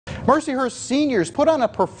Mercyhurst seniors put on a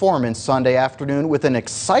performance Sunday afternoon with an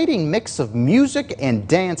exciting mix of music and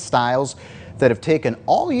dance styles that have taken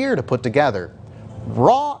all year to put together.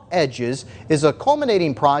 Raw Edges is a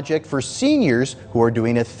culminating project for seniors who are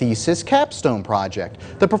doing a thesis capstone project.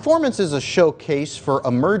 The performance is a showcase for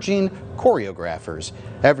emerging choreographers.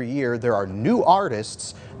 Every year there are new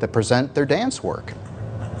artists that present their dance work.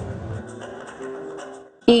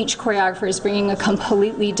 Each choreographer is bringing a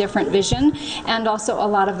completely different vision, and also a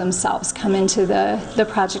lot of themselves come into the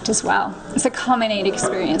project as well. It's a culminating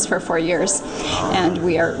experience for 4 years, and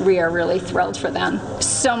we are really thrilled for them.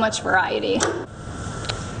 So much variety.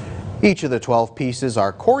 Each of the 12 pieces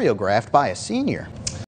are choreographed by a senior.